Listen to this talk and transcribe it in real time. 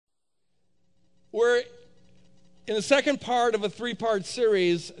We're in the second part of a three-part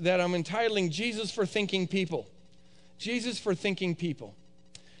series that I'm entitling Jesus for Thinking People. Jesus for Thinking People.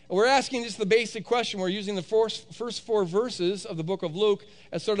 And we're asking just the basic question. We're using the first four verses of the book of Luke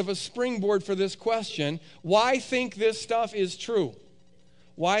as sort of a springboard for this question. Why think this stuff is true?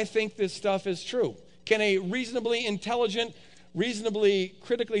 Why think this stuff is true? Can a reasonably intelligent, reasonably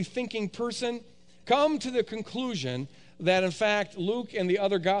critically thinking person come to the conclusion that, in fact, Luke and the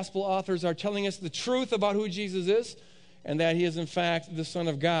other gospel authors are telling us the truth about who Jesus is, and that he is, in fact, the Son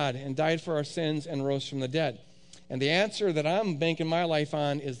of God and died for our sins and rose from the dead? And the answer that I'm banking my life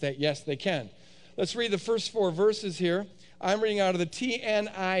on is that, yes, they can. Let's read the first four verses here. I'm reading out of the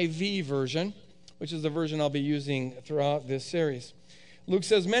TNIV version, which is the version I'll be using throughout this series. Luke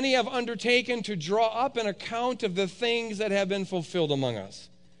says, "Many have undertaken to draw up an account of the things that have been fulfilled among us,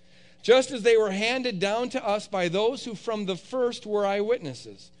 just as they were handed down to us by those who from the first were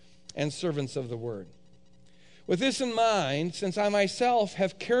eyewitnesses and servants of the word. With this in mind, since I myself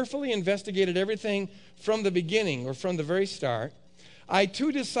have carefully investigated everything from the beginning, or from the very start, I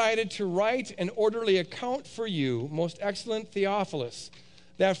too decided to write an orderly account for you, most excellent Theophilus."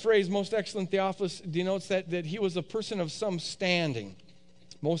 That phrase, most excellent Theophilus, denotes that he was a person of some standing.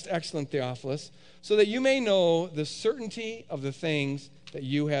 Most excellent Theophilus, so that you may know the certainty of the things that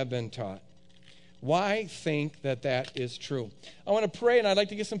you have been taught. Why think that that is true? I want to pray, and I'd like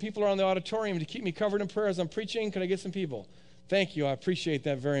to get some people around the auditorium to keep me covered in prayer as I'm preaching. Can I get some people? Thank you. I appreciate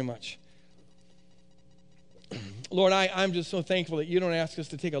that very much. Lord, I'm just so thankful that you don't ask us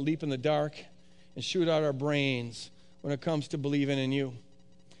to take a leap in the dark and shoot out our brains when it comes to believing in you.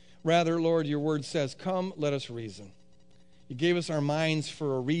 Rather, Lord, your word says, "Come, let us reason." You gave us our minds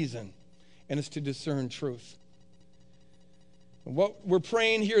for a reason, and it's to discern truth. What we're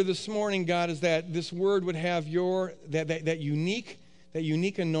praying here this morning, God, is that this word would have that unique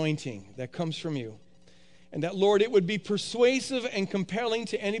anointing that comes from you. And that, Lord, it would be persuasive and compelling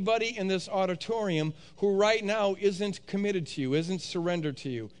to anybody in this auditorium who right now isn't committed to you, isn't surrendered to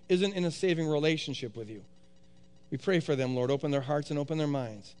you, isn't in a saving relationship with you. We pray for them, Lord. Open their hearts and open their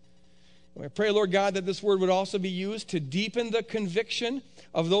minds. I pray, Lord God, that this word would also be used to deepen the conviction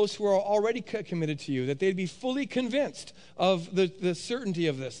of those who are already committed to you, that they'd be fully convinced of the certainty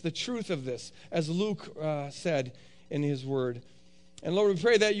of this, the truth of this, as Luke said in his word. And Lord, we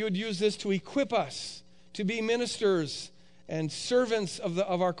pray that you would use this to equip us to be ministers and servants of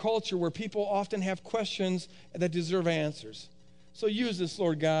our culture, where people often have questions that deserve answers. So use this,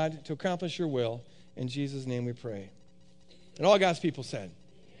 Lord God, to accomplish your will. In Jesus' name we pray. And all God's people said,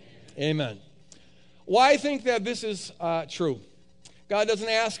 amen. Why think that this is true? God doesn't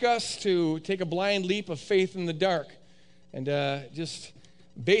ask us to take a blind leap of faith in the dark and just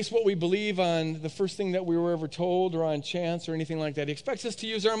base what we believe on the first thing that we were ever told or on chance or anything like that. He expects us to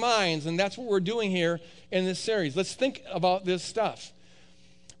use our minds, and that's what we're doing here in this series. Let's think about this stuff.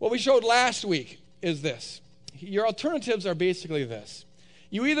 What we showed last week is this. Your alternatives are basically this.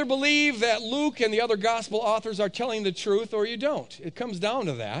 You either believe that Luke and the other gospel authors are telling the truth, or you don't. It comes down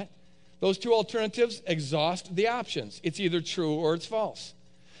to that. Those two alternatives exhaust the options. It's either true or it's false.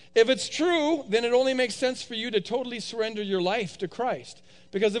 If it's true, then it only makes sense for you to totally surrender your life to Christ.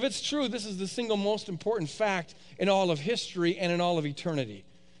 Because if it's true, this is the single most important fact in all of history and in all of eternity.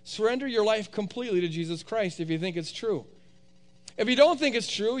 Surrender your life completely to Jesus Christ if you think it's true. If you don't think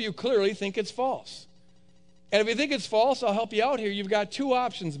it's true, you clearly think it's false. And if you think it's false, I'll help you out here. You've got two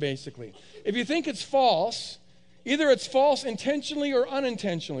options, basically. If you think it's false, either it's false intentionally or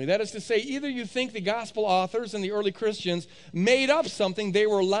unintentionally. That is to say, either you think the gospel authors and the early Christians made up something, they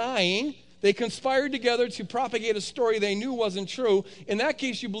were lying, they conspired together to propagate a story they knew wasn't true. In that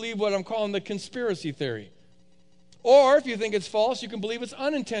case, you believe what I'm calling the conspiracy theory. Or if you think it's false, you can believe it's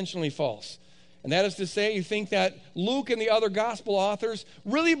unintentionally false. And that is to say, you think that Luke and the other gospel authors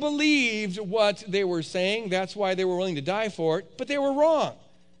really believed what they were saying. That's why they were willing to die for it, but they were wrong.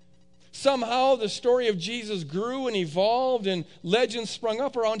 Somehow the story of Jesus grew and evolved, and legends sprung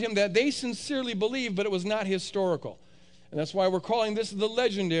up around him that they sincerely believed, but it was not historical. And that's why we're calling this the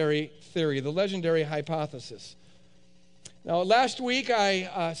legendary theory, the legendary hypothesis. Now, last week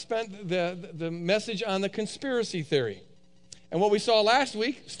I spent the message on the conspiracy theory. And what we saw last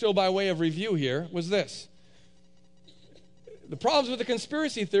week, still by way of review here, was this. The problems with the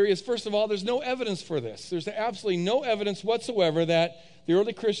conspiracy theory is, first of all, there's no evidence for this. There's absolutely no evidence whatsoever that the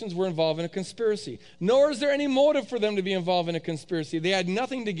early Christians were involved in a conspiracy. Nor is there any motive for them to be involved in a conspiracy. They had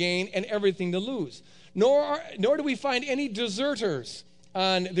nothing to gain and everything to lose. Nor do we find any deserters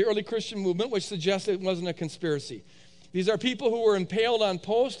on the early Christian movement, which suggests it wasn't a conspiracy. These are people who were impaled on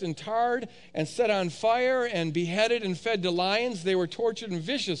posts and tarred and set on fire and beheaded and fed to lions. They were tortured in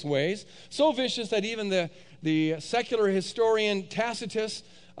vicious ways, so vicious that even the secular historian Tacitus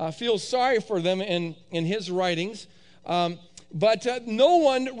feels sorry for them in his writings. But no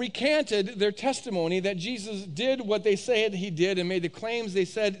one recanted their testimony that Jesus did what they said he did and made the claims they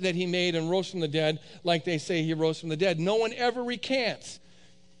said that he made and rose from the dead like they say he rose from the dead. No one ever recants.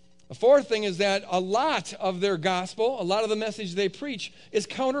 The fourth thing is that a lot of their gospel, a lot of the message they preach is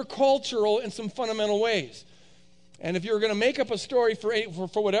countercultural in some fundamental ways. And if you're going to make up a story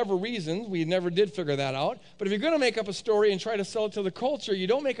for whatever reason, we never did figure that out, but if you're going to make up a story and try to sell it to the culture, you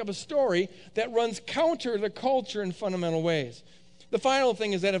don't make up a story that runs counter the culture in fundamental ways. The final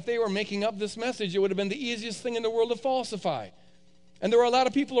thing is that if they were making up this message, it would have been the easiest thing in the world to falsify. And there were a lot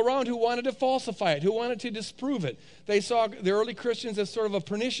of people around who wanted to falsify it, who wanted to disprove it. They saw the early Christians as sort of a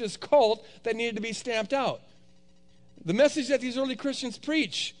pernicious cult that needed to be stamped out. The message that these early Christians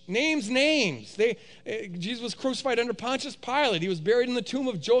preach, names. Jesus was crucified under Pontius Pilate. He was buried in the tomb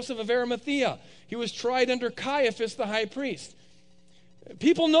of Joseph of Arimathea. He was tried under Caiaphas, the high priest.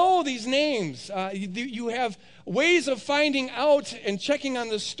 People know these names. You have ways of finding out and checking on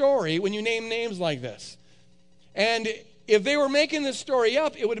the story when you name names like this. And if they were making this story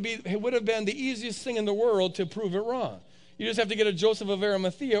up, it would have been the easiest thing in the world to prove it wrong. You just have to get a Joseph of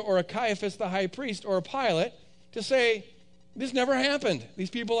Arimathea or a Caiaphas, the high priest, or a Pilate to say, this never happened.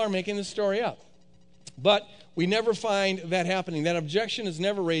 These people are making this story up. But we never find that happening. That objection is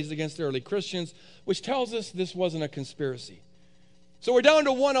never raised against the early Christians, which tells us this wasn't a conspiracy. So we're down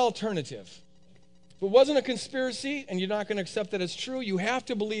to one alternative. If it wasn't a conspiracy and you're not going to accept that it's true, you have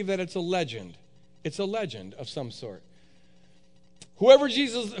to believe that it's a legend. It's a legend of some sort. Whoever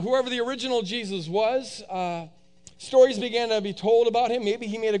the original Jesus was, stories began to be told about him. Maybe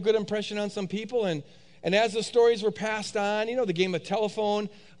he made a good impression on some people, and as the stories were passed on, the game of telephone,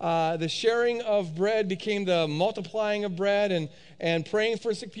 the sharing of bread became the multiplying of bread, and praying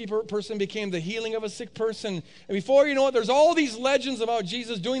for a sick person became the healing of a sick person. And before you know it, there's all these legends about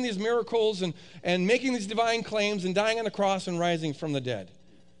Jesus doing these miracles and making these divine claims and dying on the cross and rising from the dead.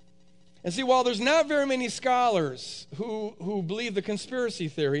 And see, while there's not very many scholars who believe the conspiracy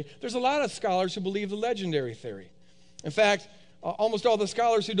theory, there's a lot of scholars who believe the legendary theory. In fact, almost all the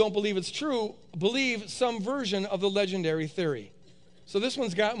scholars who don't believe it's true believe some version of the legendary theory. So this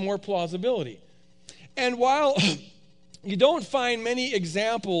one's got more plausibility. And while you don't find many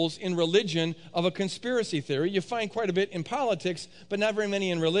examples in religion of a conspiracy theory, you find quite a bit in politics, but not very many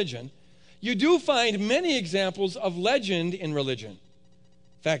in religion, you do find many examples of legend in religion.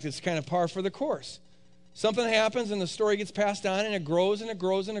 In fact, it's kind of par for the course. Something happens and the story gets passed on and it grows and it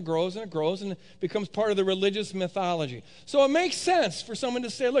grows and it grows and it grows and it becomes part of the religious mythology. So it makes sense for someone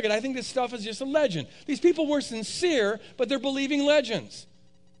to say, look, I think this stuff is just a legend. These people were sincere, but they're believing legends.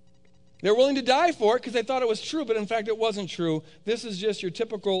 They're willing to die for it because they thought it was true, but in fact it wasn't true. This is just your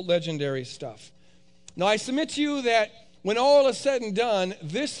typical legendary stuff. Now I submit to you that when all is said and done,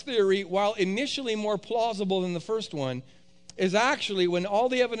 this theory, while initially more plausible than the first one, is actually, when all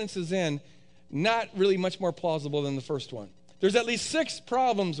the evidence is in, not really much more plausible than the first one. There's at least 6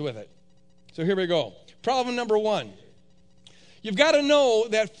 problems with it. So here we go. Problem number 1. You've got to know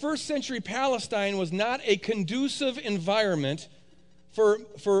that first century Palestine was not a conducive environment for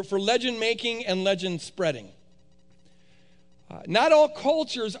legend making and legend spreading. Not all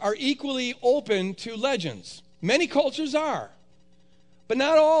cultures are equally open to legends. Many cultures are, but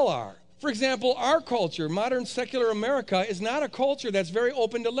not all are. For example, our culture, modern secular America, is not a culture that's very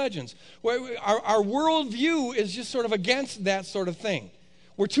open to legends. Our worldview is just sort of against that sort of thing.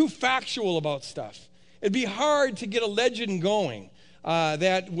 We're too factual about stuff. It'd be hard to get a legend going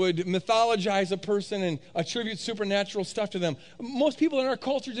that would mythologize a person and attribute supernatural stuff to them. Most people in our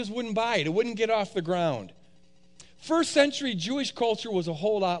culture just wouldn't buy it. It wouldn't get off the ground. First century Jewish culture was a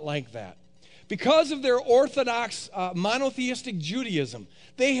whole lot like that. Because of their orthodox monotheistic Judaism,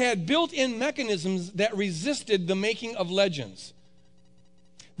 they had built-in mechanisms that resisted the making of legends.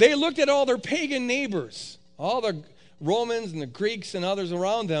 They looked at all their pagan neighbors, all the Romans and the Greeks and others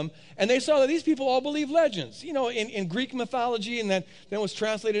around them, and they saw that these people all believe legends. In Greek mythology, and that then was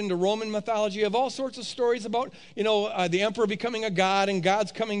translated into Roman mythology, you have all sorts of stories about, the emperor becoming a god and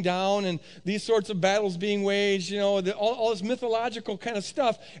gods coming down and these sorts of battles being waged, all this mythological kind of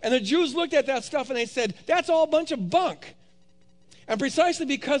stuff. And the Jews looked at that stuff and they said, that's all a bunch of bunk. And precisely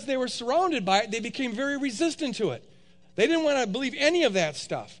because they were surrounded by it, they became very resistant to it. They didn't want to believe any of that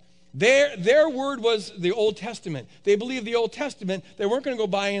stuff. Their word was the Old Testament. They believed the Old Testament. They weren't going to go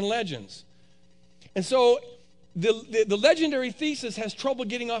buy in legends. And so the legendary thesis has trouble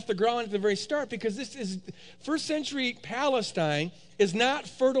getting off the ground at the very start because this is first century Palestine is not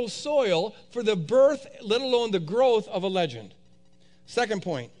fertile soil for the birth, let alone the growth of a legend. Second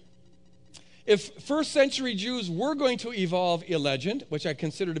point, if first century Jews were going to evolve a legend, which I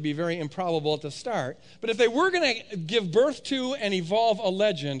consider to be very improbable at the start, but if they were going to give birth to and evolve a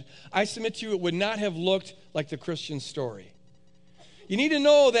legend, I submit to you it would not have looked like the Christian story. You need to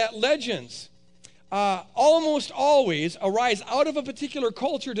know that legends almost always arise out of a particular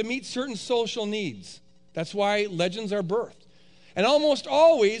culture to meet certain social needs. That's why legends are birthed. And almost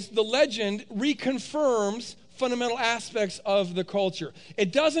always the legend reconfirms fundamental aspects of the culture.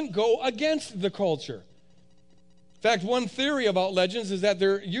 It doesn't go against the culture. In fact, one theory about legends is that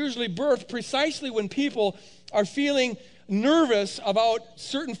they're usually birthed precisely when people are feeling nervous about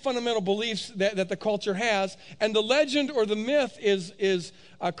certain fundamental beliefs that the culture has, and the legend or the myth is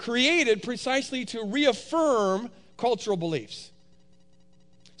created precisely to reaffirm cultural beliefs.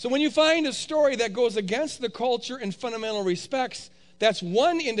 So when you find a story that goes against the culture in fundamental respects, that's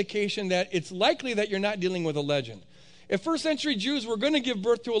one indication that it's likely that you're not dealing with a legend. If first century Jews were going to give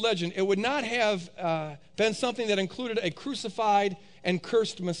birth to a legend, it would not have been something that included a crucified and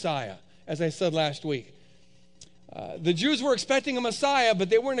cursed Messiah, as I said last week. The Jews were expecting a Messiah, but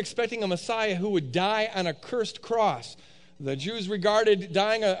they weren't expecting a Messiah who would die on a cursed cross. The Jews regarded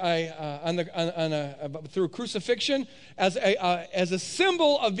dying through crucifixion as a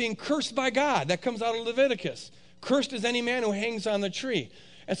symbol of being cursed by God. That comes out of Leviticus. Cursed is any man who hangs on the tree.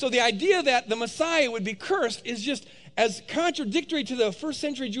 And so the idea that the Messiah would be cursed is just as contradictory to the first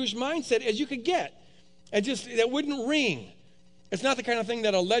century Jewish mindset as you could get. That wouldn't ring. It's not the kind of thing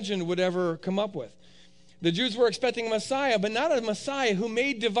that a legend would ever come up with. The Jews were expecting a Messiah, but not a Messiah who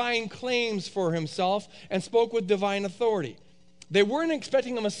made divine claims for himself and spoke with divine authority. They weren't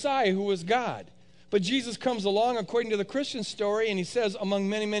expecting a Messiah who was God. But Jesus comes along according to the Christian story, and he says, among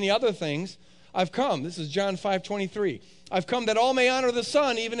many, many other things, I've come. This is John 5:23. I've come that all may honor the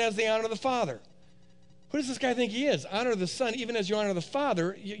Son, even as they honor the Father. Who does this guy think he is? Honor the Son, even as you honor the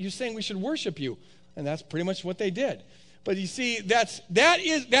Father. You're saying we should worship you. And that's pretty much what they did. But you see, that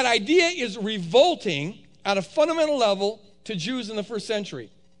idea is revolting at a fundamental level to Jews in the first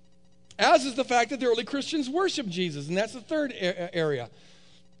century, as is the fact that the early Christians worship Jesus, and that's the third area.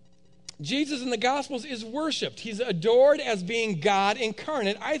 Jesus in the Gospels is worshiped. He's adored as being God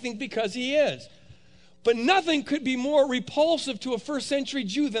incarnate, I think because he is. But nothing could be more repulsive to a first century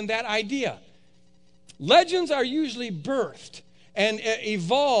Jew than that idea. Legends are usually birthed and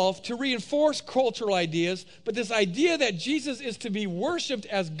evolve to reinforce cultural ideas, but this idea that Jesus is to be worshiped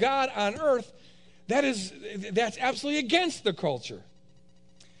as God on earth, that's absolutely against the culture.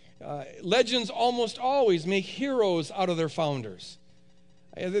 Legends almost always make heroes out of their founders.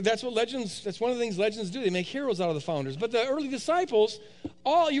 That's one of the things legends do. They make heroes out of the founders. But the early disciples,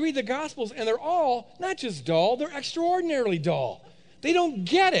 you read the Gospels, and they're all not just dull, they're extraordinarily dull. They don't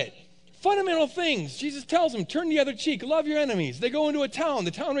get it. Fundamental things. Jesus tells them, turn the other cheek, love your enemies. They go into a town. The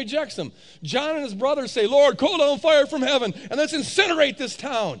town rejects them. John and his brothers say, Lord, call down fire from heaven, and let's incinerate this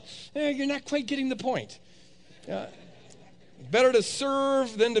town. You're not quite getting the point. Better to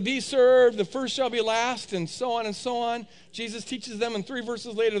serve than to be served. The first shall be last, and so on and so on. Jesus teaches them, and 3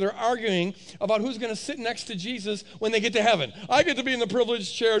 verses later, they're arguing about who's going to sit next to Jesus when they get to heaven. I get to be in the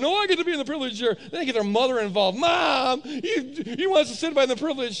privileged chair. No, I get to be in the privileged chair. Then they get their mother involved. Mom, he wants to sit by the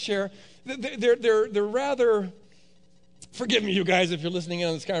privileged chair. They're rather, forgive me, you guys, if you're listening in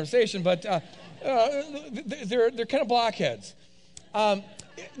on this conversation, but they're kind of blockheads.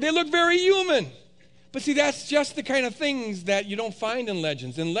 They look very human. But see, that's just the kind of things that you don't find in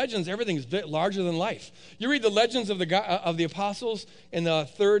legends. In legends, everything is larger than life. You read the legends of the apostles in the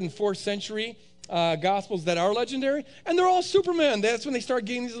 3rd and 4th century Gospels that are legendary, and they're all Supermen. That's when they start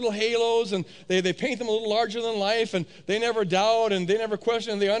getting these little halos, and they paint them a little larger than life, and they never doubt, and they never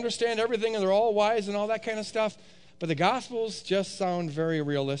question, and they understand everything, and they're all wise and all that kind of stuff. But the Gospels just sound very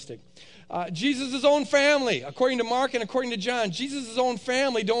realistic. Jesus' own family, according to Mark and according to John, Jesus' own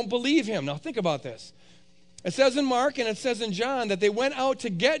family don't believe him. Now think about this. It says in Mark and it says in John that they went out to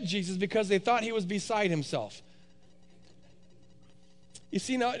get Jesus because they thought he was beside himself. You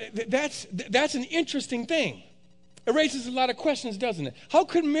see, now that's an interesting thing. It raises a lot of questions, doesn't it? How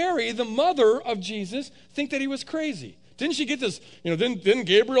could Mary, the mother of Jesus, think that he was crazy? Didn't she get this, didn't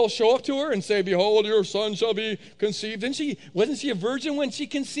Gabriel show up to her and say, behold, your son shall be conceived? Wasn't she a virgin when she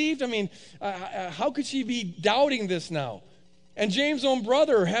conceived? I mean, how could she be doubting this now? And James' own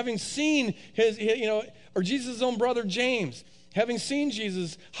brother, having seen or Jesus' own brother James, having seen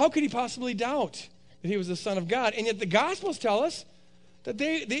Jesus, how could he possibly doubt that he was the Son of God? And yet the Gospels tell us that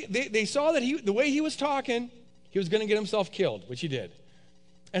they saw that the way he was talking, He was going to get himself killed, which he did.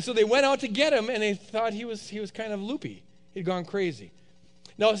 And so they went out to get him, and they thought he was kind of loopy. He'd gone crazy.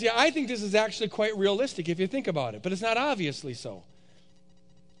 Now, see, I think this is actually quite realistic if you think about it, but it's not obviously so.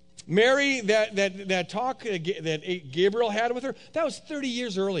 Mary, that talk that Gabriel had with her, that was 30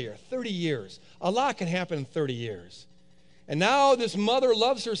 years earlier, 30 years. A lot can happen in 30 years. And now this mother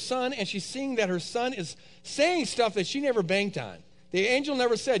loves her son, and she's seeing that her son is saying stuff that she never banked on. The angel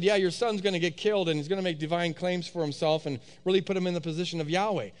never said, yeah, your son's going to get killed and he's going to make divine claims for himself and really put him in the position of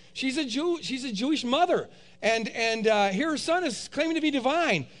Yahweh. She's a Jewish mother. And here her son is claiming to be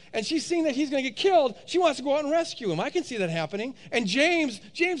divine. And she's seeing that he's going to get killed. She wants to go out and rescue him. I can see that happening. And James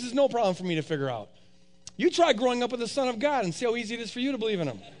is no problem for me to figure out. You try growing up with the Son of God and see how easy it is for you to believe in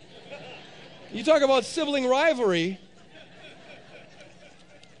him. You talk about sibling rivalry.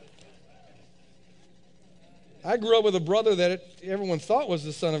 I grew up with a brother that everyone thought was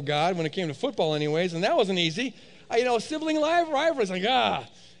the Son of God when it came to football anyways, and that wasn't easy. Sibling rivalry is like,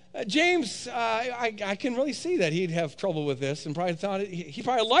 James, I can really see that he'd have trouble with this, and probably thought he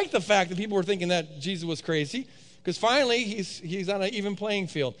probably liked the fact that people were thinking that Jesus was crazy, because finally he's on an even playing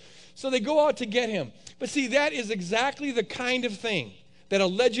field. So they go out to get him. But see, that is exactly the kind of thing that a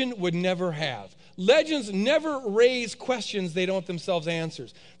legend would never have. Legends never raise questions they don't themselves answer.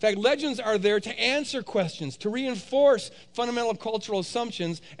 In fact, legends are there to answer questions, to reinforce fundamental cultural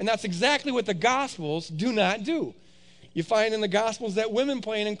assumptions, and that's exactly what the Gospels do not do. You find in the Gospels that women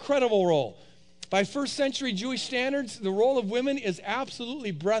play an incredible role. By first century Jewish standards, the role of women is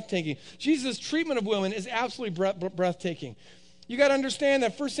absolutely breathtaking. Jesus' treatment of women is absolutely breathtaking. You got to understand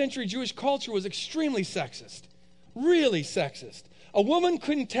that first century Jewish culture was extremely sexist, really sexist. A woman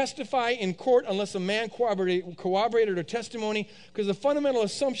couldn't testify in court unless a man corroborated her testimony, because the fundamental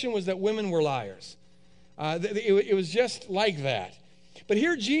assumption was that women were liars. It was just like that. But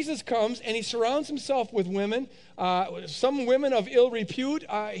here Jesus comes, and he surrounds himself with women, some women of ill repute.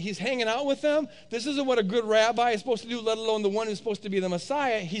 He's hanging out with them. This isn't what a good rabbi is supposed to do, let alone the one who's supposed to be the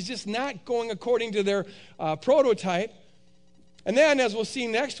Messiah. He's just not going according to their prototype. And then, as we'll see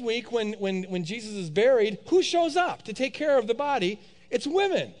next week, when Jesus is buried, who shows up to take care of the body? It's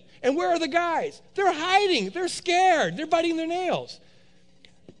women. And where are the guys? They're hiding. They're scared. They're biting their nails.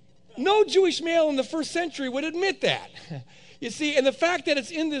 No Jewish male in the first century would admit that. You see, and the fact that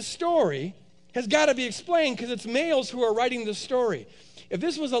it's in this story has got to be explained, because it's males who are writing this story. If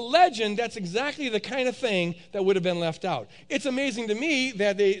this was a legend, that's exactly the kind of thing that would have been left out. It's amazing to me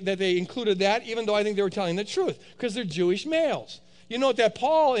that they included that, even though I think they were telling the truth, because they're Jewish males. You note that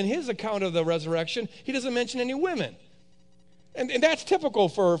Paul, in his account of the resurrection, he doesn't mention any women. And that's typical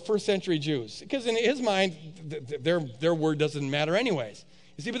for first century Jews, because in his mind, their word doesn't matter anyways.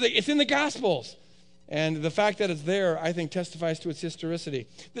 You see, but it's in the Gospels. And the fact that it's there, I think, testifies to its historicity.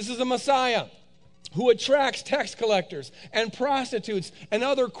 This is a Messiah who attracts tax collectors and prostitutes and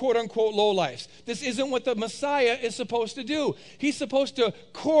other quote-unquote lowlifes. This isn't what the Messiah is supposed to do. He's supposed to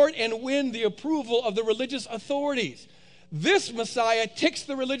court and win the approval of the religious authorities. This Messiah ticks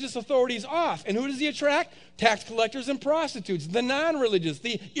the religious authorities off. And who does he attract? Tax collectors and prostitutes, the non-religious,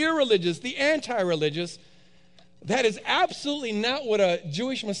 the irreligious, the anti-religious. That is absolutely not what a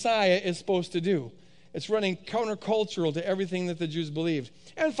Jewish Messiah is supposed to do. It's running countercultural to everything that the Jews believed.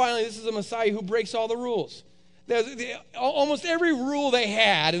 And finally, this is a Messiah who breaks all the rules. Almost every rule they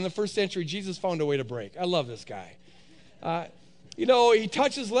had in the first century, Jesus found a way to break. I love this guy. He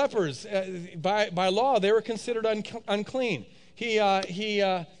touches lepers. By law, they were considered unclean. He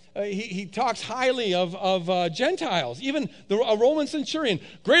talks highly of Gentiles. Even a Roman centurion.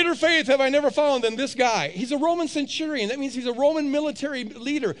 Greater faith have I never found than this guy. He's a Roman centurion. That means he's a Roman military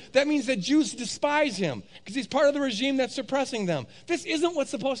leader. That means that Jews despise him because he's part of the regime that's suppressing them. This isn't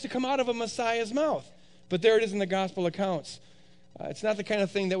what's supposed to come out of a Messiah's mouth. But there it is in the gospel accounts. It's not the kind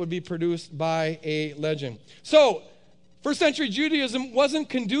of thing that would be produced by a legend. So, first century Judaism wasn't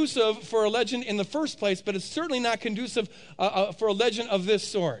conducive for a legend in the first place, but it's certainly not conducive for a legend of this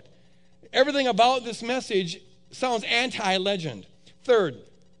sort. Everything about this message sounds anti-legend. Third,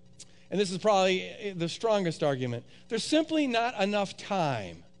 and this is probably the strongest argument, there's simply not enough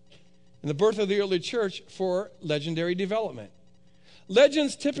time in the birth of the early church for legendary development.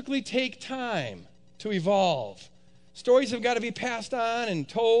 Legends typically take time to evolve. Stories have got to be passed on and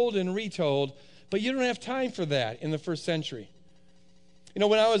told and retold. But you don't have time for that in the first century.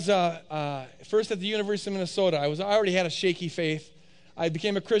 When I was first at the University of Minnesota, I already had a shaky faith. I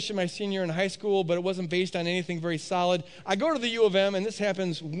became a Christian my senior year in high school, but it wasn't based on anything very solid. I go to the U of M, and this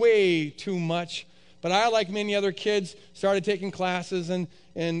happens way too much. But I, like many other kids, started taking classes in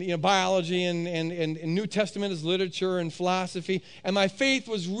biology and New Testament as literature and philosophy, and my faith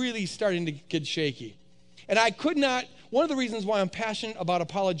was really starting to get shaky. And I could not, one of the reasons why I'm passionate about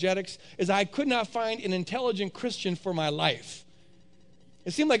apologetics is I could not find an intelligent Christian for my life.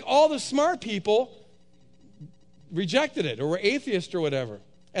 It seemed like all the smart people rejected it or were atheists or whatever.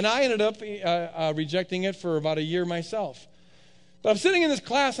 And I ended up rejecting it for about a year myself. But I'm sitting in this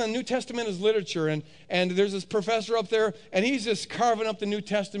class on New Testament as literature, and there's this professor up there, and he's just carving up the New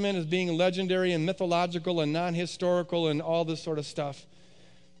Testament as being legendary and mythological and non-historical and all this sort of stuff.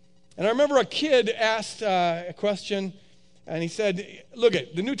 And I remember a kid asked a question, and he said, look,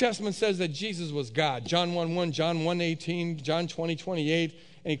 the New Testament says that Jesus was God. John 1:1, John 1:18, John 20:28,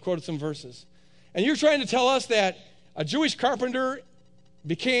 and he quoted some verses. And you're trying to tell us that a Jewish carpenter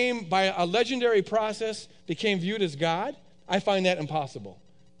became, by a legendary process, became viewed as God? I find that impossible.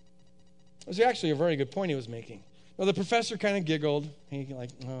 It was actually a very good point he was making. Well, the professor kind of giggled. He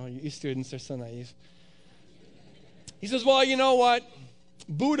like, oh, you students are so naive. He says, well, you know what?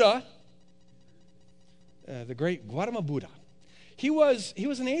 Buddha, the great Gautama Buddha, he was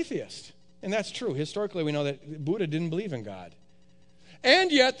an atheist. And that's true. Historically, we know that Buddha didn't believe in God.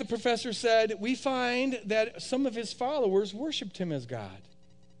 And yet, the professor said, we find that some of his followers worshiped him as God.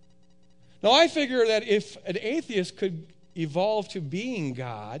 Now, I figure that if an atheist could evolve to being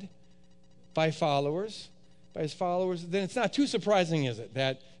God by his followers, then it's not too surprising, is it,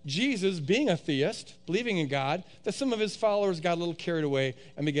 that Jesus, being a theist, believing in God, that some of his followers got a little carried away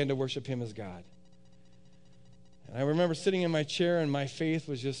and began to worship him as God. And I remember sitting in my chair and my faith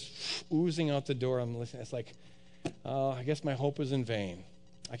was just oozing out the door. I'm listening. It's like, oh, I guess my hope was in vain.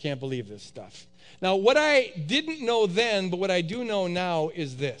 I can't believe this stuff. Now, what I didn't know then, but what I do know now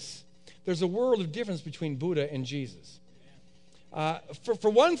is this. There's a world of difference between Buddha and Jesus. For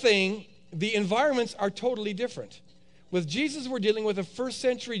one thing, the environments are totally different. With Jesus, we're dealing with a first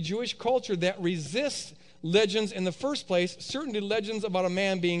century Jewish culture that resists legends in the first place, certainly legends about a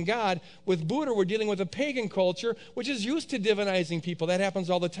man being God. With Buddha, we're dealing with a pagan culture, which is used to divinizing people. That happens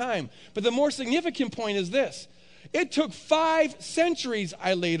all the time. But the more significant point is this. It took 5 centuries,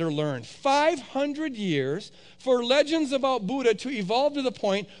 I later learned, 500 years, for legends about Buddha to evolve to the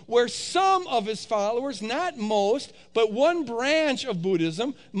point where some of his followers, not most, but one branch of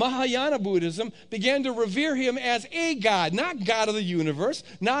Buddhism, Mahayana Buddhism, began to revere him as a God, not God of the universe,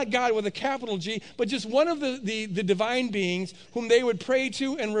 not God with a capital G, but just one of the divine beings whom they would pray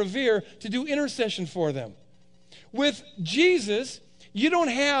to and revere to do intercession for them. With Jesus, you don't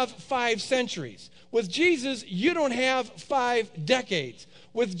have 5 centuries. With Jesus, you don't have 5 decades.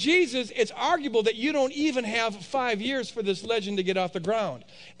 With Jesus, it's arguable that you don't even have 5 years for this legend to get off the ground.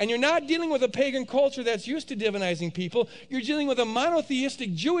 And you're not dealing with a pagan culture that's used to divinizing people. You're dealing with a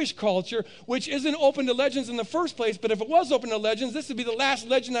monotheistic Jewish culture, which isn't open to legends in the first place. But if it was open to legends, this would be the last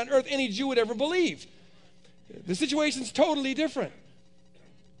legend on earth any Jew would ever believe. The situation's totally different.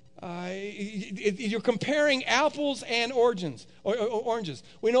 You're comparing apples and oranges.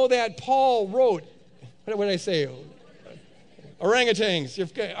 We know that Paul wrote, what did I say? Orangutans,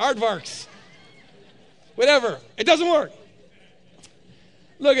 aardvarks, whatever. It doesn't work.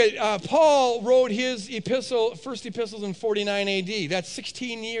 Look at Paul wrote his first epistles in 49 AD. That's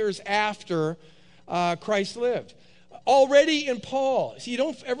 16 years after Christ lived. Already in Paul, see, you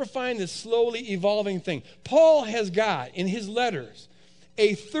don't ever find this slowly evolving thing. Paul has got in his letters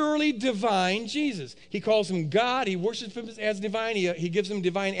a thoroughly divine Jesus. He calls him God. He worships him as divine. He gives him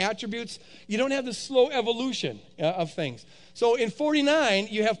divine attributes. You don't have the slow evolution of things. So in 49,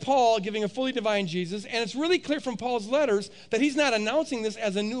 you have Paul giving a fully divine Jesus, and it's really clear from Paul's letters that he's not announcing this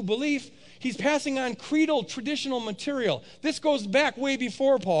as a new belief. He's passing on creedal, traditional material. This goes back way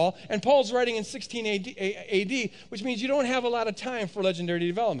before Paul, and Paul's writing in 16 AD, which means you don't have a lot of time for legendary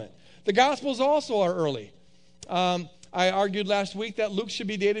development. The Gospels also are early. I argued last week that Luke should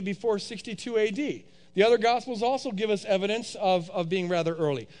be dated before 62 AD. The other Gospels also give us evidence of being rather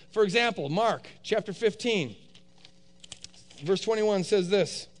early. For example, Mark chapter 15, verse 21 says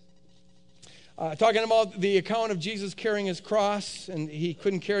this. Talking about the account of Jesus carrying his cross, and he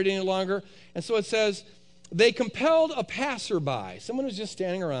couldn't carry it any longer. And so it says, they compelled a passerby, someone who's just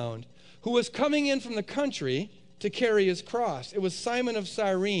standing around, who was coming in from the country to carry his cross. It was Simon of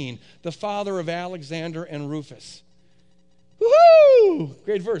Cyrene, the father of Alexander and Rufus. Woohoo!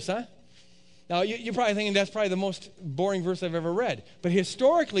 Great verse, huh? Now, you're probably thinking that's probably the most boring verse I've ever read. But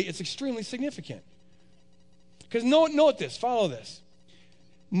historically, it's extremely significant. Because note this, follow this.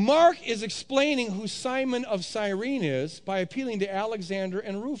 Mark is explaining who Simon of Cyrene is by appealing to Alexander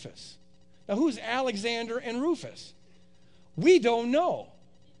and Rufus. Now, who's Alexander and Rufus? We don't know.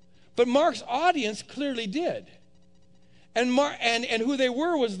 But Mark's audience clearly did. And who they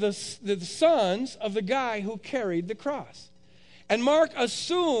were was the sons of the guy who carried the cross. And Mark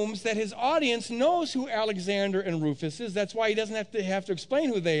assumes that his audience knows who Alexander and Rufus is. That's why he doesn't have to explain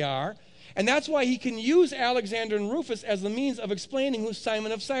who they are. And that's why he can use Alexander and Rufus as the means of explaining who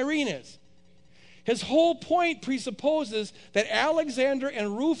Simon of Cyrene is. His whole point presupposes that Alexander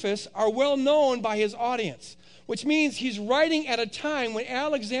and Rufus are well known by his audience, which means he's writing at a time when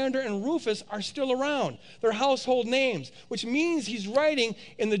Alexander and Rufus are still around. They're household names, which means he's writing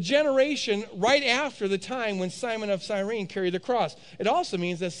in the generation right after the time when Simon of Cyrene carried the cross. It also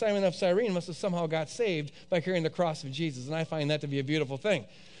means that Simon of Cyrene must have somehow got saved by carrying the cross of Jesus, and I find that to be a beautiful thing.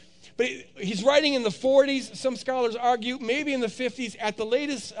 But he's writing in the 40s. Some scholars argue maybe in the 50s, at the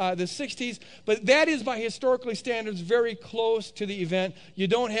latest the 60s. But that is, by historically standards, very close to the event. You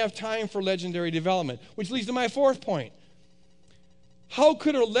don't have time for legendary development, which leads to my fourth point. How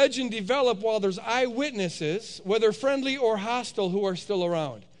could a legend develop while there's eyewitnesses, whether friendly or hostile, who are still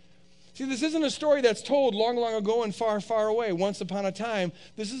around? See, this isn't a story that's told long, long ago and far, far away, once upon a time.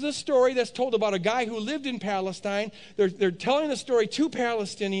 This is a story that's told about a guy who lived in Palestine. They're telling the story to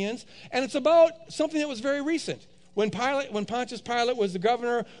Palestinians, and it's about something that was very recent. When Pontius Pilate was the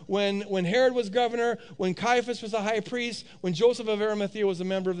governor, when Herod was governor, when Caiaphas was the high priest, when Joseph of Arimathea was a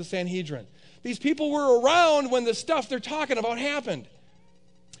member of the Sanhedrin. These people were around when the stuff they're talking about happened.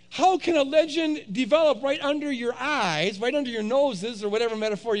 How can a legend develop right under your eyes, right under your noses, or whatever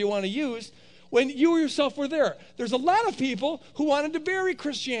metaphor you want to use, when you yourself were there? There's a lot of people who wanted to bury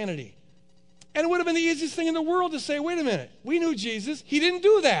Christianity. And it would have been the easiest thing in the world to say, wait a minute, we knew Jesus. He didn't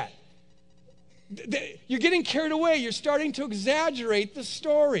do that. You're getting carried away. You're starting to exaggerate the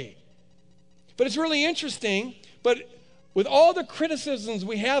story. But it's really interesting. But with all the criticisms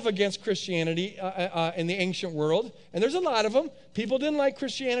we have against Christianity in the ancient world, and there's a lot of them, people didn't like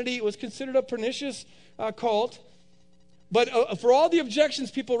Christianity. It was considered a pernicious cult. But for all the objections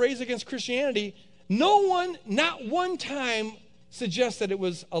people raise against Christianity, no one, not one time, suggests that it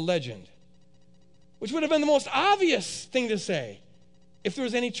was a legend, which would have been the most obvious thing to say if there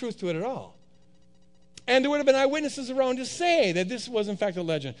was any truth to it at all. And there would have been eyewitnesses around to say that this was, in fact, a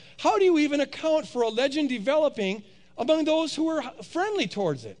legend. How do you even account for a legend developing among those who were friendly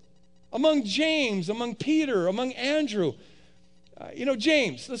towards it? Among James, among Peter, among Andrew.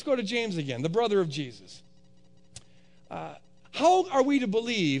 James, let's go to James again, the brother of Jesus. How are we to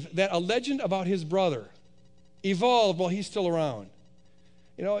believe that a legend about his brother evolved while he's still around?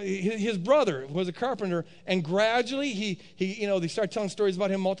 His brother was a carpenter, and gradually they start telling stories about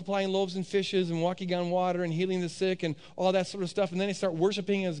him multiplying loaves and fishes and walking on water and healing the sick and all that sort of stuff, and then they start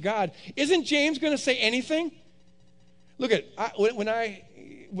worshiping as God. Isn't James going to say anything? Look when I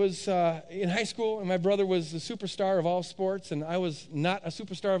was in high school, and my brother was the superstar of all sports, and I was not a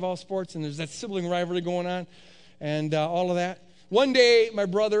superstar of all sports, and there's that sibling rivalry going on, and all of that. One day, my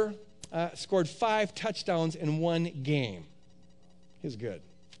brother scored 5 touchdowns in one game. He was good.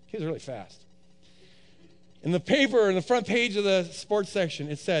 He was really fast. In the paper, in the front page of the sports section,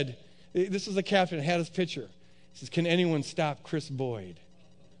 it said, this was the caption, it had his picture. It says, "Can anyone stop Chris Boyd?"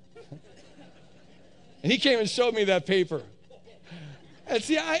 And he came and showed me that paper. And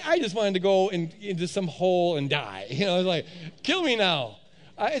see, I just wanted to go into some hole and die. I was like, kill me now.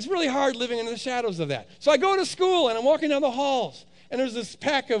 It's really hard living in the shadows of that. So I go to school, and I'm walking down the halls. And there's this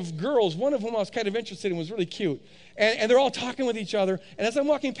pack of girls, one of whom I was kind of interested in, was really cute. And they're all talking with each other. And as I'm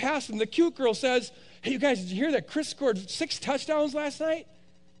walking past them, the cute girl says, "Hey, you guys, did you hear that Chris scored 6 touchdowns last night?"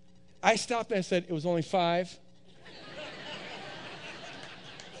 I stopped and I said, "It was only 5.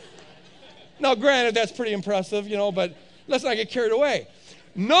 Now, granted, that's pretty impressive, but let's not get carried away.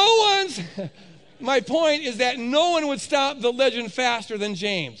 My point is that no one would stop the legend faster than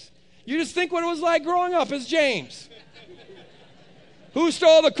James. You just think what it was like growing up as James. Who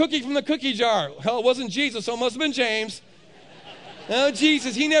stole the cookie from the cookie jar? Well, it wasn't Jesus, so it must have been James. No,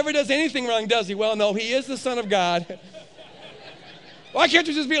 Jesus, he never does anything wrong, does he? Well, no, he is the Son of God. Why can't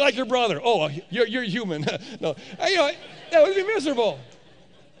you just be like your brother? Oh, you're human. No, that would be miserable.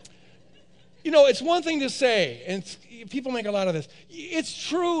 It's one thing to say, and people make a lot of this. It's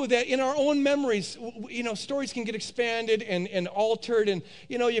true that in our own memories, stories can get expanded and altered, and,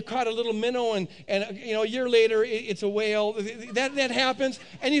 you caught a little minnow, and a year later, it's a whale. That happens,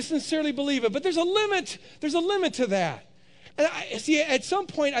 and you sincerely believe it. But there's a limit. There's a limit to that. And at some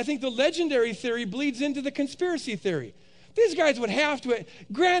point, I think the legendary theory bleeds into the conspiracy theory. These guys would have to,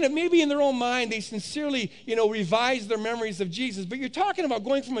 granted, maybe in their own mind, they sincerely, revise their memories of Jesus. But you're talking about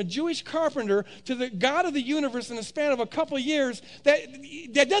going from a Jewish carpenter to the God of the universe in the span of a couple of years.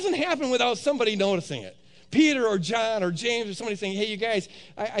 That doesn't happen without somebody noticing it. Peter or John or James or somebody saying, hey, you guys,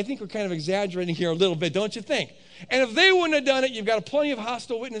 I think we're kind of exaggerating here a little bit, don't you think? And if they wouldn't have done it, you've got plenty of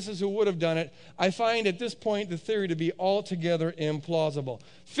hostile witnesses who would have done it. I find at this point the theory to be altogether implausible.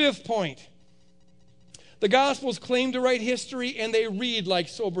 Fifth point. The Gospels claim to write history, and they read like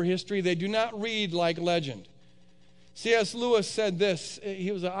sober history. They do not read like legend. C.S. Lewis said this. He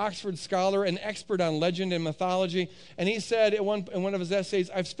was an Oxford scholar, an expert on legend and mythology, and he said in one of his essays,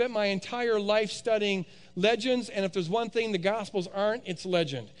 I've spent my entire life studying legends, and if there's one thing the Gospels aren't, it's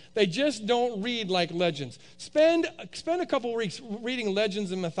legend. They just don't read like legends. Spend a couple weeks reading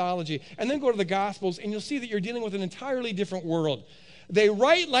legends and mythology, and then go to the Gospels, and you'll see that you're dealing with an entirely different world. They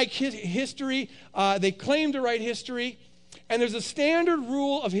write like history. They claim to write history, and there's a standard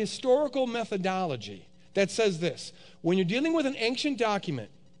rule of historical methodology that says this. When you're dealing with an ancient document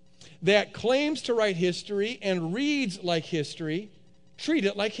that claims to write history and reads like history, treat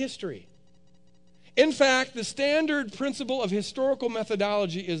it like history. In fact, the standard principle of historical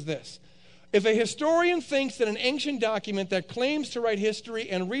methodology is this. If a historian thinks that an ancient document that claims to write history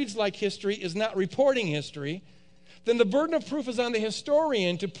and reads like history is not reporting history, then the burden of proof is on the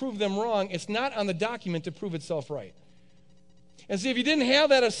historian to prove them wrong. It's not on the document to prove itself right. And see, if you didn't have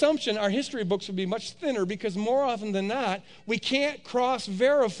that assumption, our history books would be much thinner because more often than not, we can't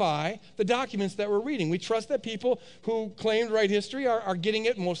cross-verify the documents that we're reading. We trust that people who claim to write history are getting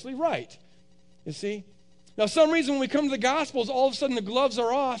it mostly right. You see? Now, some reason when we come to the Gospels, all of a sudden the gloves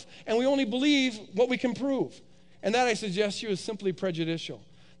are off and we only believe what we can prove. And that, I suggest to you, is simply prejudicial.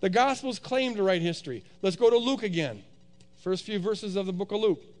 The Gospels claim to write history. Let's go to Luke again. First few verses of the book of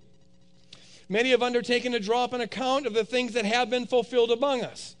Luke. Many have undertaken to draw up an account of the things that have been fulfilled among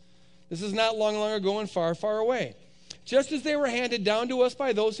us. This is not long ago and far, far away. Just as they were handed down to us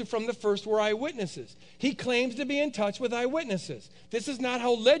by those who from the first were eyewitnesses. He claims to be in touch with eyewitnesses. This is not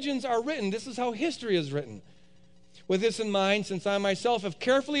how legends are written. This is how history is written. With this in mind, since I myself have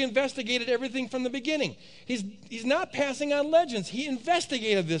carefully investigated everything from the beginning. He's not passing on legends. He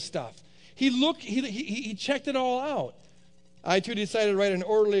investigated this stuff. He checked it all out. I too decided to write an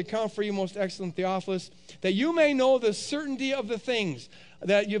orderly account for you, most excellent Theophilus, that you may know the certainty of the things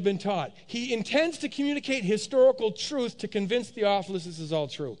that you've been taught. He intends to communicate historical truth to convince Theophilus this is all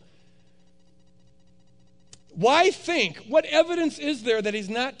true. Why think? What evidence is there that he's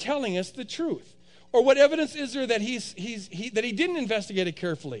not telling us the truth? Or what evidence is there that that he didn't investigate it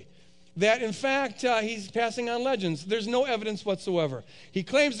carefully? That, in fact, he's passing on legends. There's no evidence whatsoever. He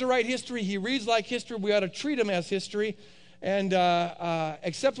claims to write history. He reads like history. We ought to treat him as history and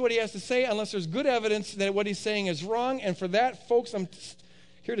accept what he has to say unless there's good evidence that what he's saying is wrong. And for that, folks, I'm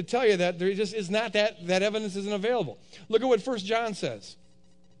here to tell you that there just is not that evidence isn't available. Look at what 1 John says.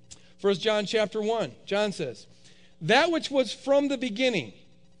 1 John chapter 1, John says, that which was from the beginning,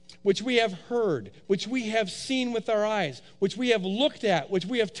 which we have heard, which we have seen with our eyes, which we have looked at, which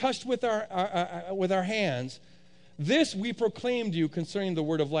we have touched with our hands, this we proclaim to you concerning the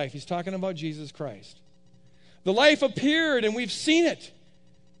word of life. He's talking about Jesus Christ. The life appeared, and we've seen it,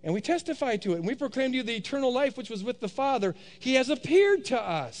 and we testify to it, and we proclaim to you the eternal life which was with the Father. He has appeared to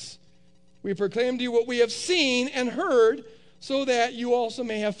us. We proclaim to you what we have seen and heard, so that you also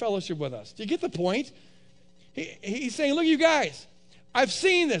may have fellowship with us. Do you get the point? He's saying, look, you guys, I've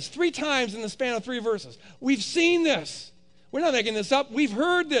seen this 3 times in the span of 3 verses. We've seen this. We're not making this up. We've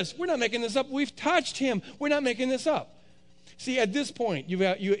heard this. We're not making this up. We've touched him. We're not making this up. See, at this point,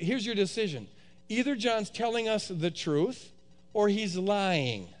 here's your decision. Either John's telling us the truth or he's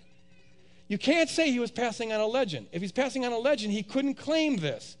lying. You can't say he was passing on a legend. If he's passing on a legend, he couldn't claim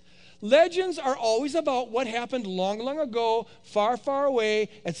this. Legends are always about what happened long, long ago, far, far away,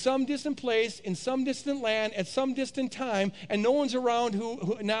 at some distant place, in some distant land, at some distant time, and no one's around who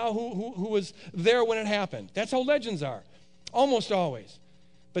was there when it happened. That's how legends are, almost always.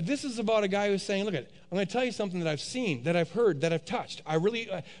 But this is about a guy who's saying, look, I'm going to tell you something that I've seen, that I've heard, that I've touched. I've really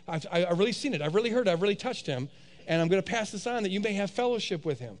seen it. I've really heard it. I've really touched him, and I'm going to pass this on that you may have fellowship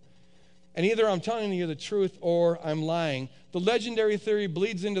with him. And either I'm telling you the truth or I'm lying. The legendary theory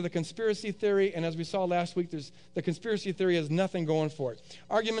bleeds into the conspiracy theory, and as we saw last week, the conspiracy theory has nothing going for it.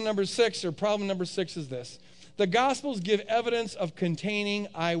 Argument number 6, or problem number 6, is this. The Gospels give evidence of containing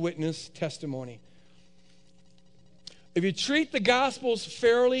eyewitness testimony. If you treat the Gospels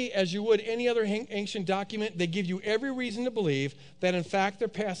fairly as you would any other ancient document, they give you every reason to believe that, in fact, they're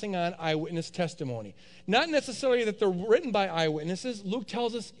passing on eyewitness testimony. Not necessarily that they're written by eyewitnesses. Luke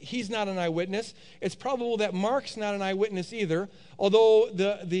tells us he's not an eyewitness. It's probable that Mark's not an eyewitness either, although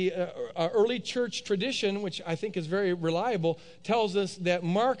the early church tradition, which I think is very reliable, tells us that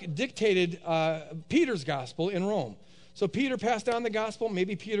Mark dictated Peter's gospel in Rome. So Peter passed on the gospel.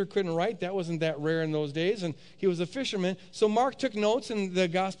 Maybe Peter couldn't write. That wasn't that rare in those days, and he was a fisherman. So Mark took notes, and the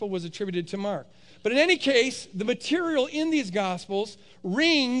gospel was attributed to Mark. But in any case, the material in these gospels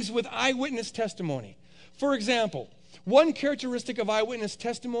rings with eyewitness testimony. For example, one characteristic of eyewitness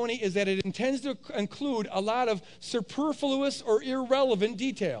testimony is that it intends to include a lot of superfluous or irrelevant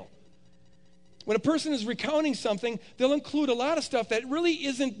detail. When a person is recounting something, they'll include a lot of stuff that really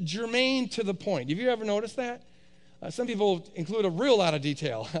isn't germane to the point. Have you ever noticed that? Some people include a real lot of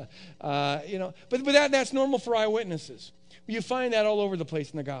detail, but that's normal for eyewitnesses. You find that all over the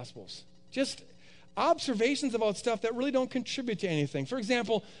place in the Gospels. Just observations about stuff that really don't contribute to anything. For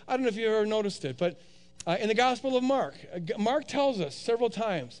example, I don't know if you ever noticed it, but in the Gospel of Mark, Mark tells us several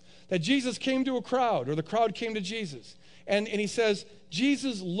times that Jesus came to a crowd, or the crowd came to Jesus. And he says,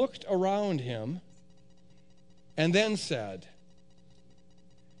 Jesus looked around him and then said.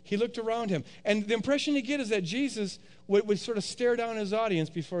 He looked around him. And the impression you get is that Jesus would sort of stare down his audience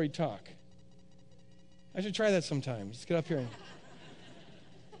before he'd talk. I should try that sometime. Just get up here and...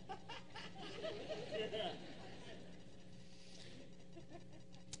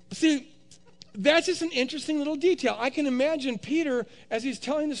 See, that's just an interesting little detail. I can imagine Peter, as he's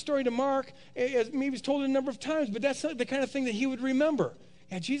telling the story to Mark, maybe he's told it a number of times, but that's the kind of thing that he would remember.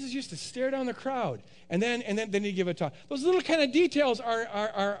 Yeah, Jesus used to stare down the crowd, and then he'd give a talk. Those little kind of details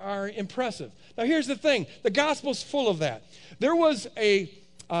are impressive. Now, here's the thing. The gospel's full of that. There was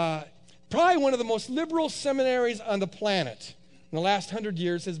probably one of the most liberal seminaries on the planet in the last 100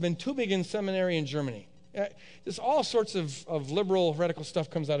 years has been Tübingen Seminary in Germany. There's all sorts of liberal, heretical stuff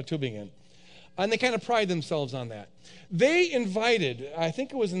comes out of Tübingen. And they kind of pride themselves on that. They invited, I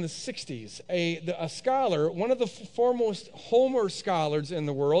think it was in the 60s, a scholar, one of the foremost Homer scholars in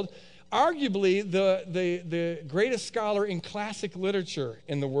the world, arguably the greatest scholar in classic literature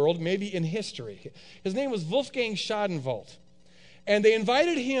in the world, maybe in history. His name was Wolfgang Schadenwald. And they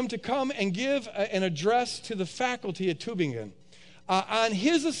invited him to come and give an address to the faculty at Tübingen on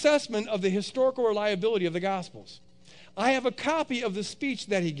his assessment of the historical reliability of the Gospels. I have a copy of the speech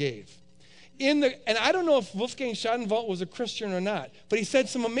that he gave. And I don't know if Wolfgang Schadenwald was a Christian or not, but he said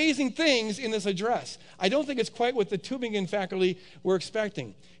some amazing things in this address. I don't think it's quite what the Tübingen faculty were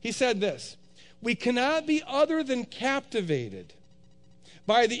expecting. He said this: "We cannot be other than captivated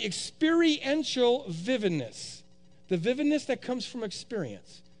by the experiential vividness, the vividness that comes from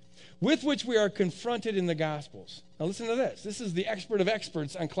experience, with which we are confronted in the Gospels." Now listen to this. This is the expert of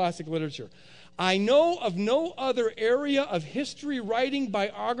experts on classic literature. "I know of no other area of history, writing,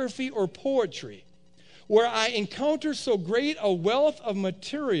 biography, or poetry where I encounter so great a wealth of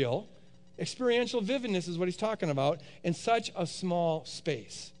material," experiential vividness is what he's talking about, "in such a small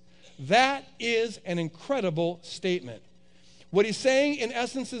space." That is an incredible statement. What he's saying, in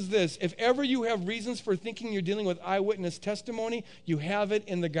essence, is this: if ever you have reasons for thinking you're dealing with eyewitness testimony, you have it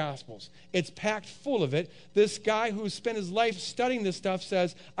in the Gospels. It's packed full of it. This guy who spent his life studying this stuff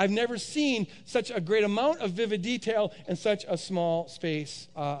says, I've never seen such a great amount of vivid detail in such a small space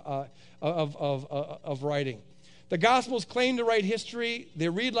of writing. The Gospels claim to write history. They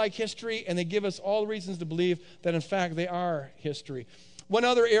read like history, and they give us all reasons to believe that, in fact, they are history. One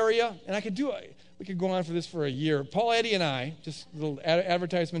other area, and we could go on for this for a year. Paul Eddy and I, just a little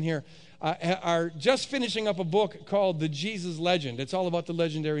advertisement here, are just finishing up a book called The Jesus Legend. It's all about the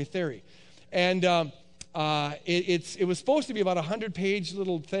legendary theory. And it was supposed to be about a 100-page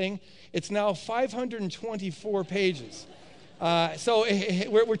little thing. It's now 524 pages. So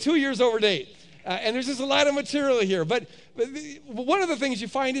we're 2 years over date. And there's just a lot of material here. But one of the things you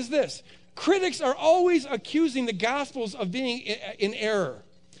find is this. Critics are always accusing the Gospels of being in error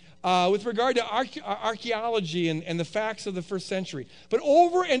with regard to archaeology and the facts of the first century. But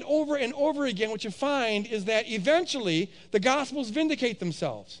over and over and over again, what you find is that eventually the Gospels vindicate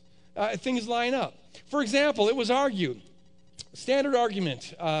themselves. Things line up. For example, it was argued, standard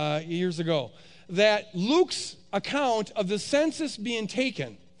argument years ago, that Luke's account of the census being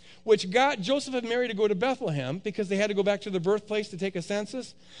taken, which got Joseph and Mary to go to Bethlehem because they had to go back to the birthplace to take a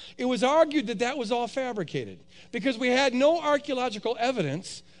census, it was argued that that was all fabricated because we had no archaeological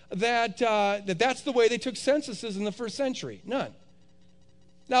evidence that that's the way they took censuses in the first century. None.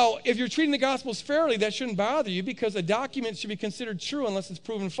 Now, if you're treating the Gospels fairly, that shouldn't bother you because a document should be considered true unless it's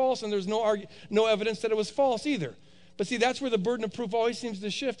proven false, and there's no evidence that it was false either. But see, that's where the burden of proof always seems to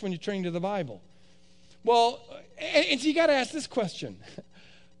shift when you're turning to the Bible. Well, and so you got to ask this question.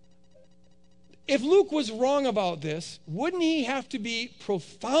 If Luke was wrong about this, wouldn't he have to be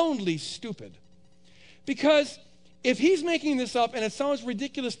profoundly stupid? Because if he's making this up and it sounds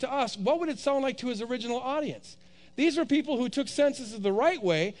ridiculous to us, what would it sound like to his original audience? These are people who took censuses the right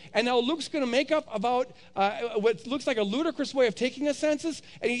way, and now Luke's going to make up about what looks like a ludicrous way of taking a census,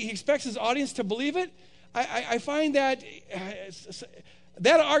 and he expects his audience to believe it. I find that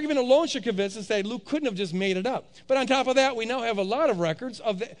that argument alone should convince us that Luke couldn't have just made it up. But on top of that, we now have a lot of records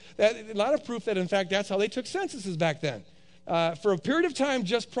of a lot of proof that, in fact, that's how they took censuses back then. For a period of time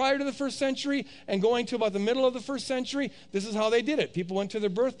just prior to the first century and going to about the middle of the first century, this is how they did it. People went to their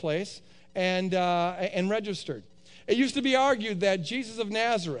birthplace and registered. It used to be argued that Jesus of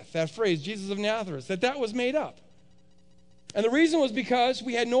Nazareth, that phrase, Jesus of Nazareth, that was made up. And the reason was because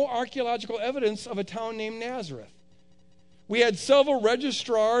we had no archaeological evidence of a town named Nazareth. We had several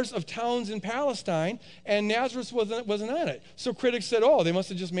registrars of towns in Palestine, and Nazareth wasn't on it. So critics said, oh, they must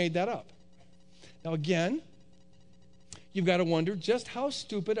have just made that up. Now again, you've got to wonder just how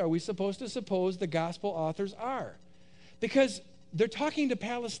stupid are we supposed to suppose the gospel authors are? Because they're talking to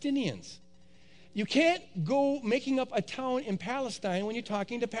Palestinians. You can't go making up a town in Palestine when you're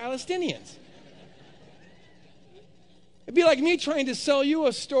talking to Palestinians. It'd be like me trying to sell you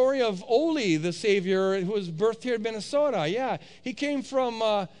a story of Oli, the Savior, who was birthed here in Minnesota. Yeah, he came from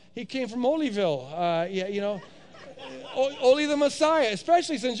Oliville. Yeah, you know, Oli the Messiah.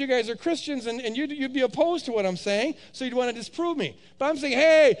 Especially since you guys are Christians and you'd be opposed to what I'm saying, so you'd want to disprove me. But I'm saying,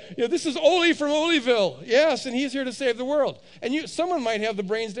 hey, you know, this is Oli from Oliville. Yes, and he's here to save the world. And someone might have the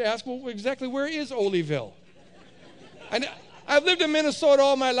brains to ask, well, exactly where is Oliville? And I've lived in Minnesota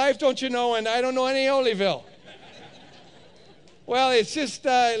all my life, don't you know, and I don't know any Oliville. Well, it's just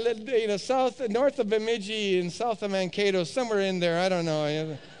north of Bemidji and south of Mankato, somewhere in there. I don't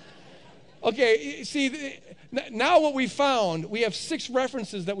know. Okay, see, now what we found, we have 6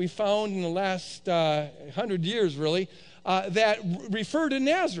 references that we found in the last 100 years, really, that refer to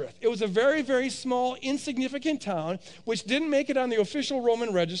Nazareth. It was a very, very small, insignificant town, which didn't make it on the official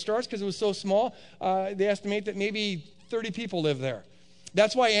Roman registrars because it was so small. They estimate that maybe 30 people live there.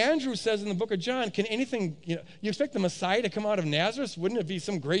 That's why Andrew says in the book of John, can anything, you expect the Messiah to come out of Nazareth? Wouldn't it be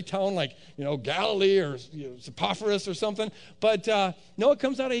some great town like, Galilee or Sepphoris or something? But no,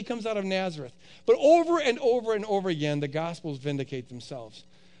 he comes out of Nazareth. But over and over and over again, the Gospels vindicate themselves.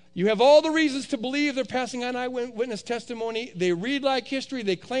 You have all the reasons to believe they're passing on eyewitness testimony. They read like history.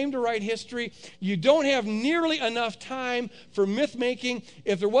 They claim to write history. You don't have nearly enough time for myth-making.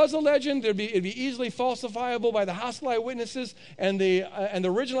 If there was a legend, it'd be easily falsifiable by the hostile eyewitnesses, and the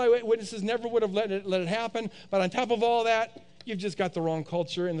original eyewitnesses never would have let it happen. But on top of all that, you've just got the wrong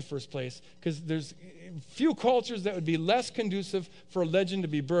culture in the first place, because there's few cultures that would be less conducive for a legend to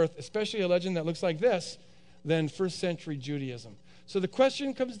be birthed, especially a legend that looks like this, than first century Judaism. So the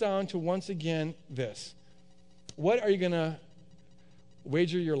question comes down to, once again, this. What are you going to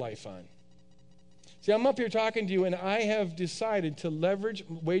wager your life on? See, I'm up here talking to you, and I have decided to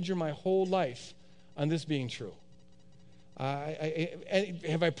wager my whole life on this being true.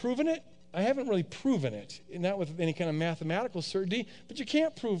 Have I proven it? I haven't really proven it, not with any kind of mathematical certainty, but you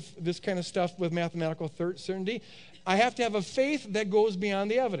can't prove this kind of stuff with mathematical certainty. I have to have a faith that goes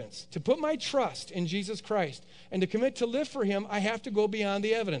beyond the evidence. To put my trust in Jesus Christ and to commit to live for him, I have to go beyond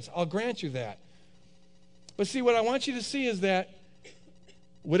the evidence. I'll grant you that. But see, what I want you to see is that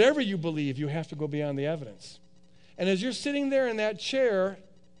whatever you believe, you have to go beyond the evidence. And as you're sitting there in that chair,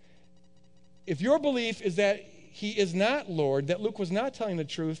 if your belief is that he is not Lord, that Luke was not telling the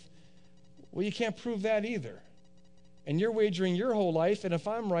truth, well, you can't prove that either. And you're wagering your whole life, and if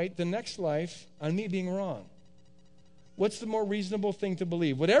I'm right, the next life on me being wrong. What's the more reasonable thing to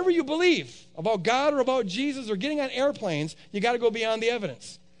believe? Whatever you believe about God or about Jesus or getting on airplanes, you got to go beyond the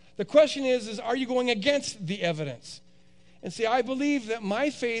evidence. The question is are you going against the evidence? And see, I believe that my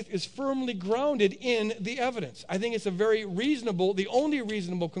faith is firmly grounded in the evidence. I think it's a very reasonable, the only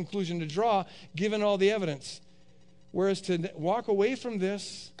reasonable conclusion to draw, given all the evidence. Whereas to walk away from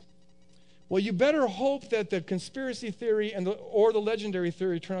this, well, you better hope that the conspiracy theory or the legendary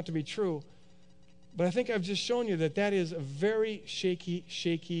theory turn out to be true. But I think I've just shown you that is a very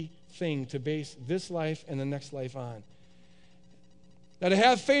shaky thing to base this life and the next life on. Now, to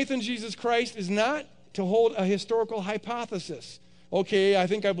have faith in Jesus Christ is not to hold a historical hypothesis. Okay, I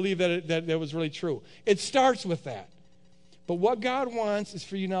think I believe that was really true. It starts with that. But what God wants is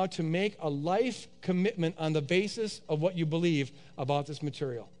for you now to make a life commitment on the basis of what you believe about this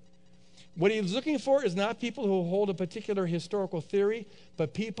material. What he's looking for is not people who hold a particular historical theory,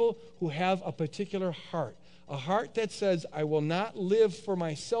 but people who have a particular heart. A heart that says, I will not live for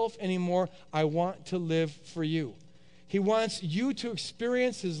myself anymore. I want to live for you. He wants you to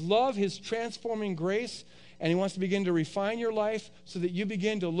experience his love, his transforming grace, and he wants to begin to refine your life so that you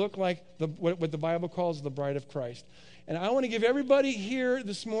begin to look like what the Bible calls the bride of Christ. And I want to give everybody here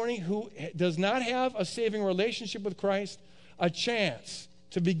this morning who does not have a saving relationship with Christ a chance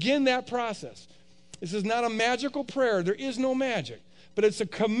to begin that process. This is not a magical prayer. There is no magic, but it's a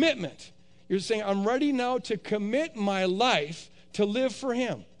commitment. You're saying, I'm ready now to commit my life to live for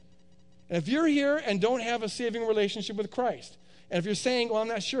him. And if you're here and don't have a saving relationship with Christ, and if you're saying, well, I'm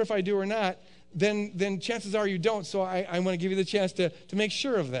not sure if I do or not, then chances are you don't. So I want to give you the chance to make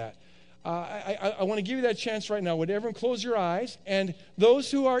sure of that. I want to give you that chance right now. Would everyone close your eyes? And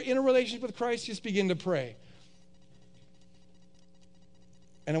those who are in a relationship with Christ, just begin to pray.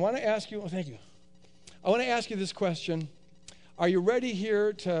 And I want to ask you, thank you. I want to ask you this question. Are you ready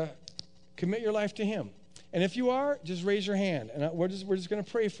here to commit your life to him? And if you are, just raise your hand. And we're just going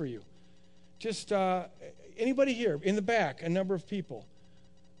to pray for you. Just anybody here in the back, a number of people.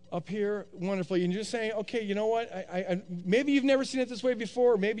 Up here, wonderful. You're just saying, okay, you know what? I maybe you've never seen it this way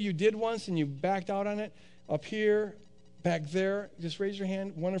before, or maybe you did once and you backed out on it. Up here, back there, just raise your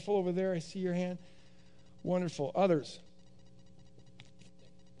hand. Wonderful over there. I see your hand. Wonderful. Others.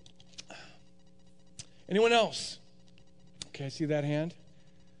 Anyone else? Okay, I see that hand.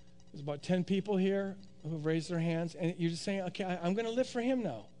 There's about 10 people here who have raised their hands, and you're just saying, okay, I'm going to live for him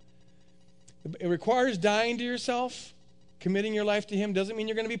now. It requires dying to yourself. Committing your life to him doesn't mean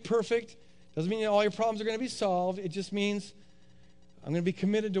you're going to be perfect. Doesn't mean all your problems are going to be solved. It just means I'm going to be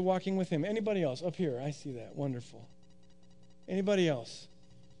committed to walking with him. Anybody else? Up here, I see that. Wonderful. Anybody else?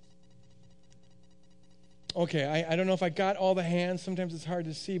 Okay, I don't know if I got all the hands. Sometimes it's hard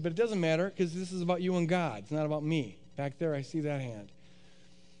to see, but it doesn't matter because this is about you and God. It's not about me. Back there, I see that hand.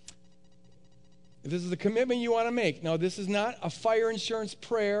 If this is the commitment you want to make. Now, this is not a fire insurance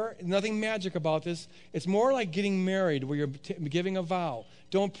prayer. Nothing magic about this. It's more like getting married where you're giving a vow.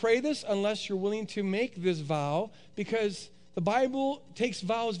 Don't pray this unless you're willing to make this vow because the Bible takes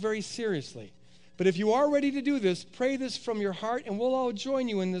vows very seriously. But if you are ready to do this, pray this from your heart and we'll all join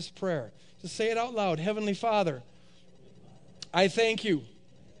you in this prayer. Just say it out loud. Heavenly Father, I thank you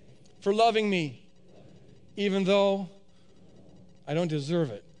for loving me even though I don't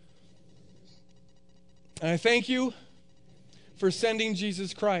deserve it. And I thank you for sending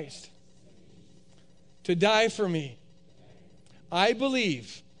Jesus Christ to die for me. I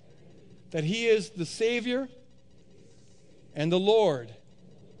believe that he is the Savior and the Lord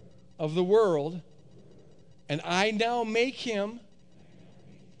of the world, and I now make him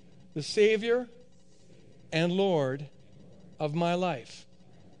the Savior and Lord of my life.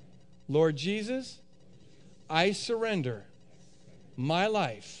 Lord Jesus, I surrender my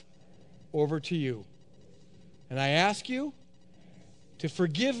life over to you. And I ask you to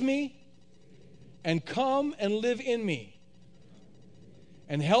forgive me and come and live in me.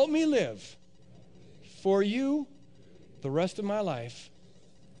 And help me live for you the rest of my life,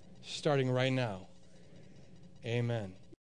 starting right now. Amen.